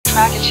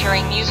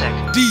Racketeering music.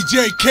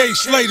 DJ K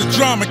Slay, the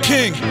drama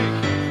king.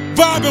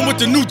 Vibing with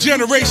the new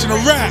generation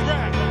of rap.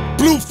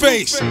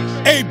 Blueface,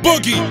 A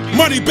Boogie,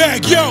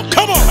 Moneybagg, yo,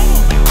 come on!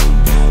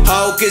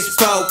 Hocus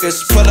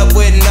Pocus, pull up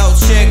with no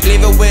chick,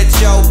 leave it with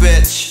your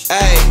bitch.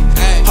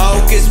 Ayy,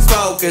 Hocus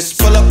Pocus,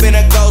 pull up in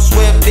a ghost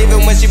whip, leave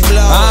it when she blow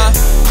it.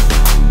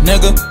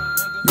 Nigga,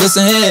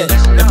 listen here.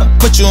 If I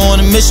put you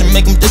on a mission,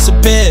 make them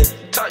disappear.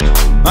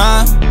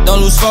 Don't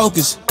lose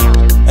focus.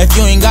 If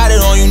you ain't got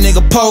it on you,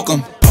 nigga, poke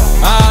 'em.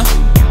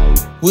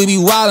 We be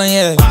wildin',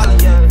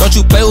 yeah. Don't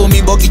you play with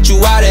me, boy, get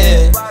you out of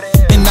here.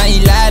 And I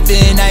ain't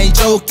laughing, I ain't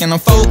joking, I'm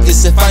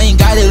focused. If I ain't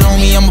got it on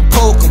me, I'ma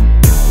poke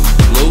 'em.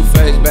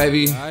 Blueface,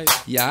 baby.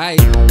 Yeah,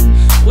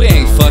 we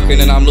ain't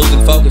fucking and I'm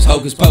losing focus.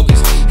 Hocus Pocus.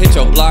 Hit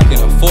your block in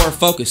a Ford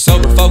Focus.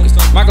 Sober focus.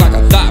 Mark like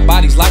a thought,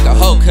 bodies like a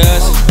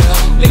Hocus.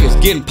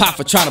 Niggas getting popped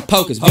for trying to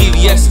poke us.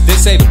 VVS,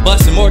 this ain't a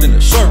bustin' more than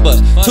a short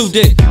bus. 2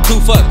 dick, 2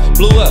 fuck,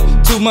 blew up,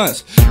 2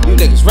 months. You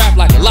niggas rap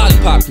like a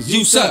lollipop, cause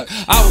you suck.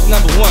 I was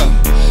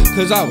 #1,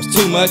 cause I was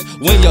too much.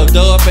 When your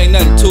dough up ain't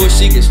nothing to it,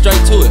 she get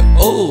straight to it.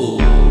 Ooh,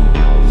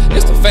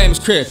 it's the famous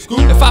Cryp.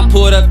 If I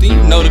pull it up, then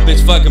you know the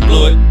bitch fucking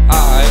blew it.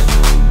 Alright.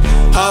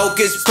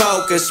 Hocus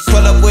Pocus,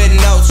 pull up with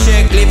no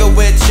chick, leave it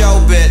with your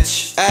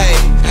bitch. Ayy,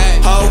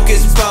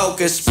 Hocus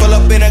Pocus, pull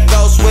up in a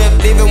ghost whip,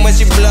 leave it when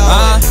she blow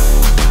it.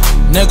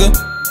 Nigga,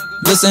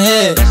 listen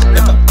here.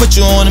 If I put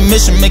you on a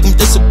mission, make them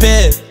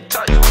disappear.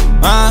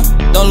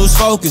 Don't lose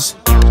focus.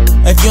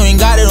 If you ain't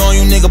got it on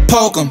you, nigga,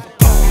 poke 'em.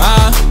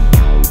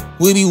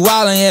 We be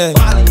wildin',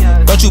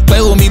 yeah. Don't you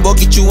play with me, boy,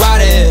 get you out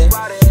of here.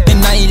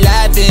 And I ain't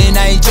laughing,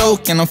 I ain't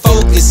joking, I'm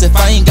focused. If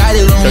I ain't got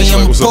it on me,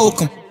 I'ma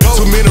poke 'em.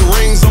 Too many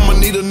rings, I'ma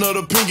need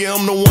another pinky.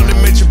 I'm the one that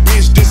made your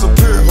bitch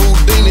disappear.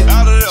 Houdini.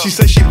 She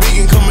say she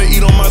vegan, come and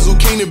eat on my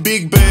zucchini.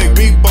 Big bag,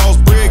 big balls,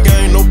 bread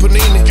gang, no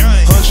panini.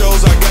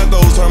 Hunchos, I got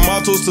those, turn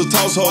mottos to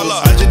toss holes.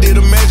 I just did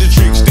a magic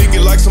trick, stick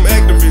it like some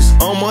activists.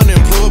 I'm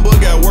unemployed,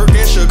 but got work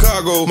in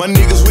Chicago. My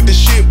niggas with the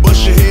shit,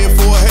 bust your head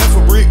for a half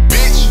a brick,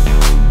 bitch.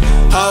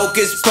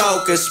 Hocus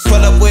Pocus,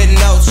 pull up with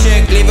no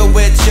chick, leave it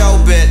with your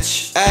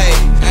bitch. Ayy,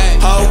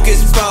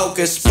 Hocus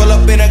Pocus, pull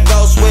up in a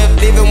ghost whip,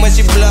 leave it when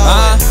she blow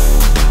it.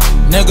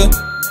 Nigga,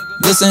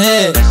 listen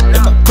here.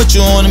 If I put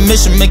you on a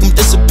mission, make them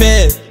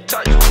disappear.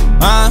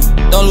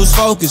 Don't lose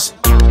focus.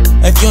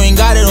 If you ain't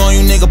got it on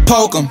you, nigga,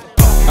 poke 'em.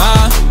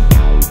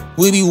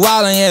 We be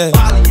wildin',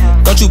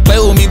 yeah. Don't you play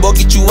with me, boy,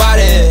 get you out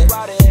of here.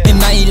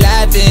 And I ain't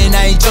laughing,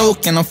 I ain't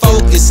joking, I'm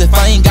focused. If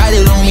I ain't got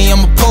it on me,